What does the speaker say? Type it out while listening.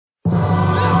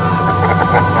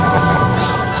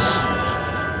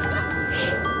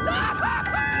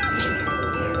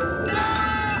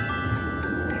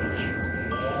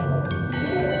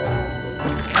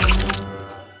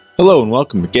Hello and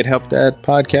welcome to Get Help Dad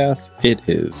podcast. It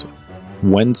is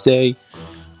Wednesday,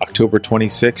 October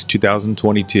 26,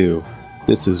 2022.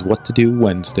 This is What to Do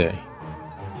Wednesday.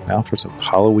 Now for some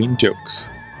Halloween jokes.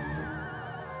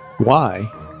 Why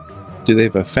do they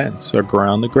have a fence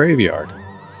around the graveyard?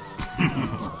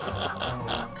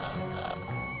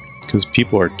 Because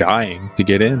people are dying to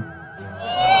get in.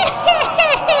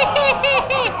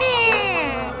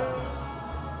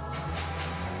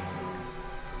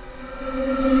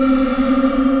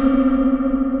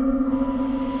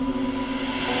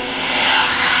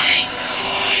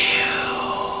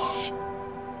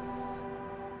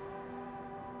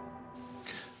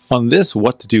 On this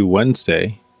What to Do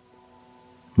Wednesday,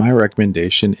 my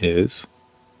recommendation is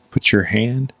put your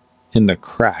hand in the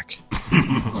crack.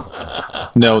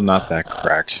 No, not that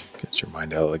crack. Get your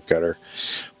mind out of the gutter.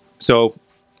 So,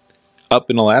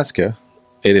 up in Alaska,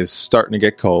 it is starting to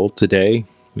get cold. Today,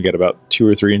 we got about 2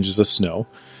 or 3 inches of snow.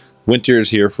 Winter is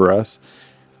here for us.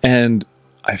 And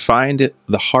I find it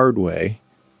the hard way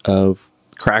of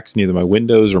cracks in either my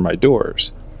windows or my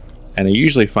doors. And I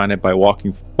usually find it by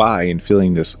walking by and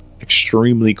feeling this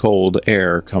extremely cold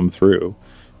air come through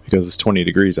because it's 20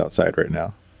 degrees outside right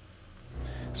now.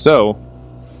 So,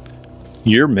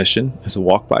 your mission is to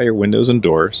walk by your windows and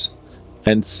doors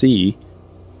and see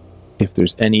if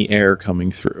there's any air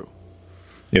coming through.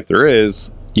 If there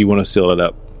is, you want to seal it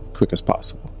up quick as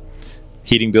possible.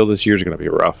 Heating bill this year is going to be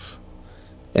rough.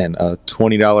 And a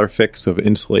 $20 fix of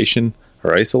insulation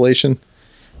or isolation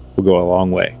will go a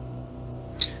long way.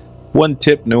 One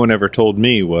tip no one ever told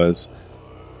me was,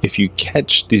 if you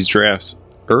catch these drafts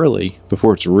early,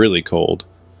 before it's really cold,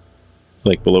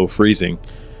 like below freezing,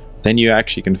 then you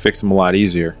actually can fix them a lot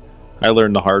easier. I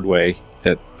learned the hard way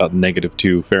at about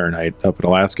 -2 Fahrenheit up in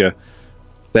Alaska,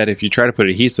 that if you try to put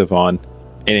adhesive on,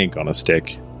 it ain't gonna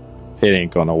stick. It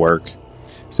ain't gonna work.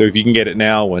 So if you can get it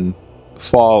now when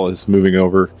fall is moving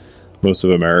over most of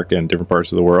America and different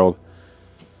parts of the world,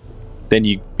 then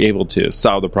you'll be able to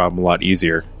solve the problem a lot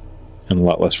easier and a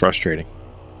lot less frustrating.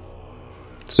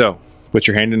 So, put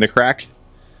your hand in the crack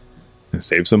and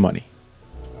save some money.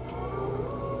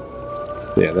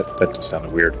 Yeah, that just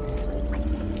sounded weird.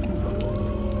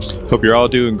 Hope you're all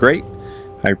doing great.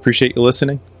 I appreciate you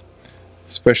listening,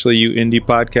 especially you indie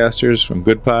podcasters from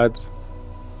Good Pods.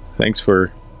 Thanks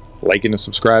for liking and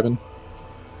subscribing.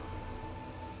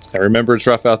 And remember, it's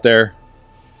rough out there.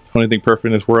 The only thing perfect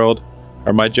in this world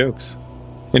are my jokes.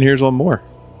 And here's one more.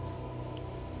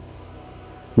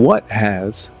 What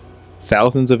has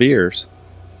thousands of ears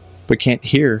but can't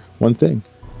hear one thing?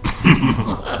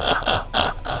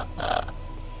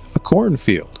 A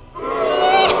cornfield.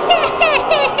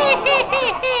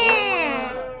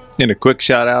 And a quick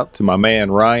shout out to my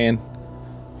man Ryan,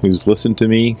 who's listened to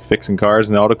me fixing cars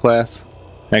in the auto class.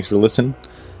 Thanks for listening.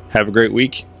 Have a great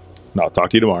week, and I'll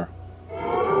talk to you tomorrow.